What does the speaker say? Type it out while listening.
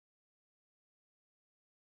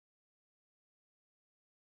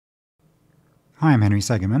Hi, I'm Henry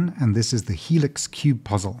Segerman, and this is the Helix cube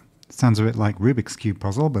puzzle. It sounds a bit like Rubik's cube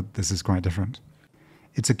puzzle, but this is quite different.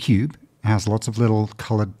 It's a cube. It has lots of little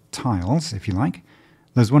colored tiles, if you like.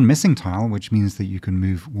 There's one missing tile, which means that you can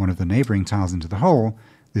move one of the neighboring tiles into the hole.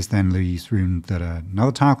 This then leaves room that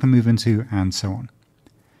another tile can move into, and so on.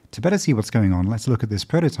 To better see what's going on, let's look at this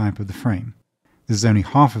prototype of the frame. This is only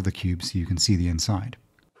half of the cube, so you can see the inside.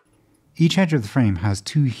 Each edge of the frame has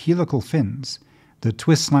two helical fins that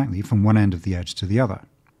twist slightly from one end of the edge to the other.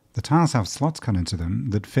 The tiles have slots cut into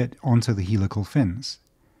them that fit onto the helical fins.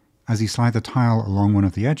 As you slide the tile along one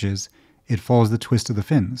of the edges, it follows the twist of the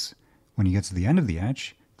fins. When you get to the end of the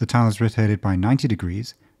edge, the tile is rotated by 90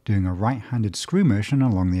 degrees, doing a right-handed screw motion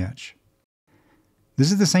along the edge.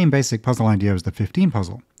 This is the same basic puzzle idea as the 15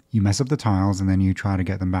 puzzle. You mess up the tiles and then you try to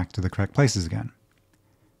get them back to the correct places again.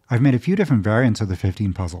 I've made a few different variants of the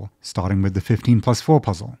 15 puzzle, starting with the 15 plus 4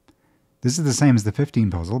 puzzle. This is the same as the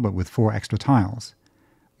 15 puzzle, but with 4 extra tiles.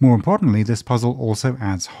 More importantly, this puzzle also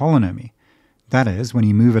adds holonomy. That is, when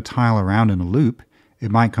you move a tile around in a loop,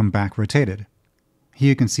 it might come back rotated. Here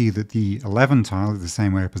you can see that the 11 tile is the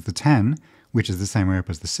same way up as the 10, which is the same way up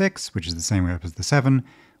as the 6, which is the same way up as the 7,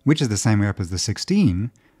 which is the same way up as the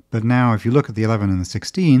 16, but now if you look at the 11 and the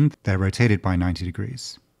 16, they're rotated by 90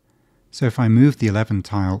 degrees. So if I move the 11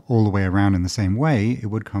 tile all the way around in the same way, it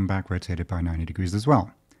would come back rotated by 90 degrees as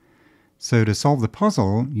well. So to solve the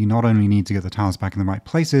puzzle, you not only need to get the tiles back in the right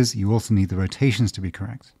places, you also need the rotations to be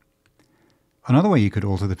correct. Another way you could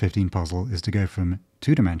alter the 15 puzzle is to go from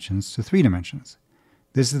 2 dimensions to 3 dimensions.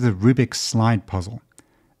 This is the Rubik's slide puzzle.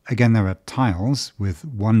 Again, there are tiles, with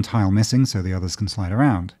one tile missing so the others can slide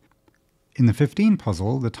around. In the 15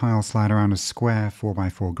 puzzle, the tiles slide around a square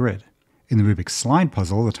 4x4 grid. In the Rubik's slide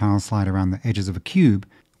puzzle, the tiles slide around the edges of a cube,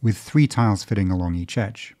 with 3 tiles fitting along each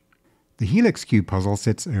edge. The Helix cube puzzle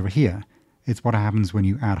sits over here. It's what happens when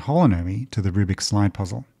you add holonomy to the Rubik's slide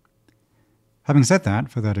puzzle. Having said that,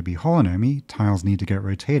 for there to be holonomy, tiles need to get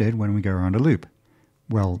rotated when we go around a loop.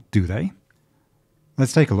 Well, do they?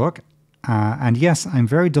 Let's take a look. And yes, I'm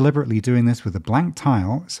very deliberately doing this with a blank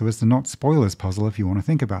tile so as to not spoil this puzzle if you want to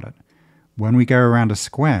think about it. When we go around a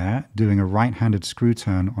square, doing a right-handed screw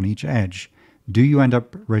turn on each edge, do you end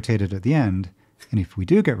up rotated at the end? And if we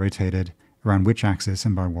do get rotated, around which axis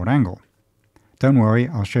and by what angle? Don't worry,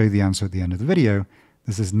 I'll show you the answer at the end of the video.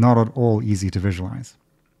 This is not at all easy to visualize.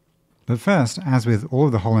 But first, as with all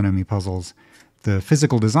of the holonomy puzzles, the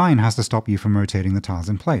physical design has to stop you from rotating the tiles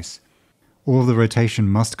in place. All of the rotation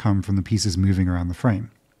must come from the pieces moving around the frame.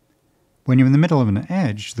 When you're in the middle of an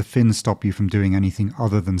edge, the fins stop you from doing anything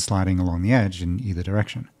other than sliding along the edge in either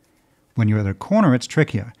direction. When you're at a corner, it's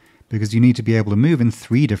trickier, because you need to be able to move in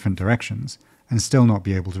 3 different directions and still not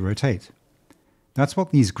be able to rotate. That's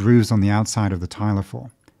what these grooves on the outside of the tile are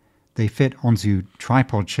for. They fit onto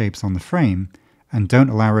tripod shapes on the frame and don't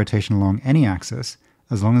allow rotation along any axis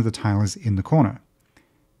as long as the tile is in the corner.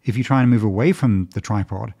 If you try and move away from the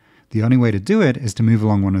tripod, the only way to do it is to move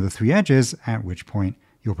along one of the 3 edges, at which point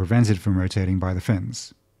you're prevented from rotating by the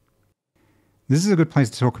fins. This is a good place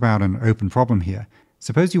to talk about an open problem here.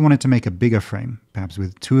 Suppose you wanted to make a bigger frame, perhaps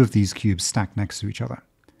with 2 of these cubes stacked next to each other.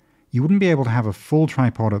 You wouldn't be able to have a full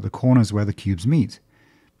tripod at the corners where the cubes meet.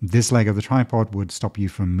 This leg of the tripod would stop you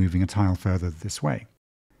from moving a tile further this way.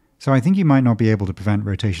 So I think you might not be able to prevent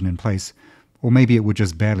rotation in place, or maybe it would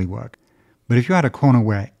just barely work. But if you had a corner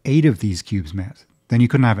where 8 of these cubes met, then you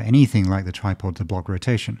couldn't have anything like the tripod to block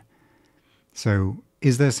rotation. So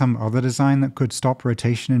is there some other design that could stop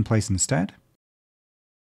rotation in place instead?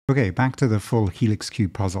 Okay, back to the full Helix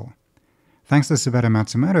cube puzzle. Thanks to Sabeta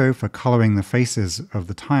Matsumoto for coloring the faces of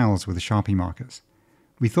the tiles with the Sharpie markers.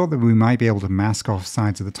 We thought that we might be able to mask off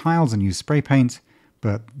sides of the tiles and use spray paint,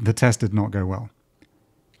 but the test did not go well.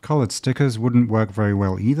 Colored stickers wouldn't work very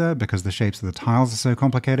well either because the shapes of the tiles are so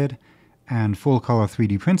complicated, and full-color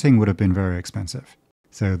 3D printing would have been very expensive.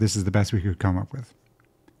 So this is the best we could come up with.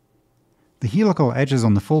 The helical edges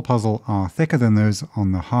on the full puzzle are thicker than those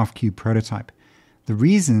on the half-cube prototype. The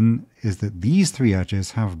reason is that these 3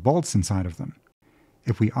 edges have bolts inside of them.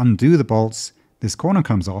 If we undo the bolts, this corner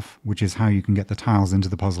comes off, which is how you can get the tiles into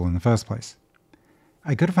the puzzle in the first place.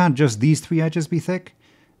 I could have had just these 3 edges be thick,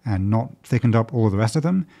 and not thickened up all of the rest of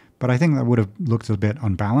them, but I think that would have looked a bit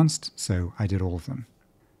unbalanced, so I did all of them.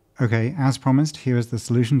 Okay, as promised, here is the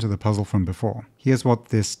solution to the puzzle from before. Here's what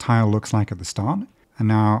this tile looks like at the start, and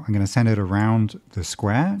now I'm going to send it around the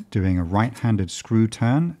square, doing a right-handed screw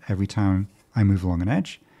turn every time I move along an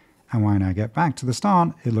edge, and when I get back to the start,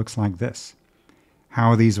 it looks like this. How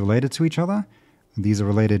are these related to each other? These are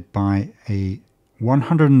related by a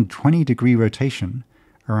 120-degree rotation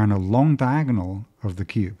around a long diagonal of the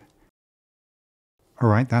cube.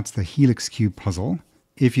 Alright, that's the Helix cube puzzle.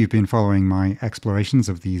 If you've been following my explorations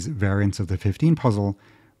of these variants of the 15 puzzle,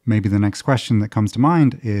 maybe the next question that comes to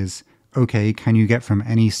mind is, okay, can you get from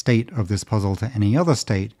any state of this puzzle to any other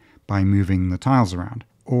state by moving the tiles around?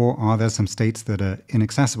 Or are there some states that are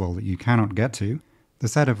inaccessible that you cannot get to? The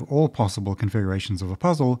set of all possible configurations of a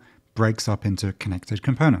puzzle breaks up into connected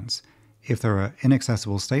components. If there are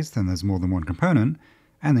inaccessible states, then there's more than one component,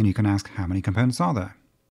 and then you can ask how many components are there.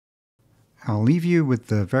 I'll leave you with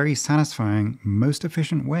the very satisfying, most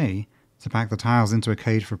efficient way to pack the tiles into a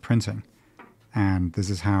cage for printing. And this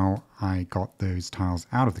is how I got those tiles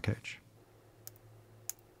out of the cage.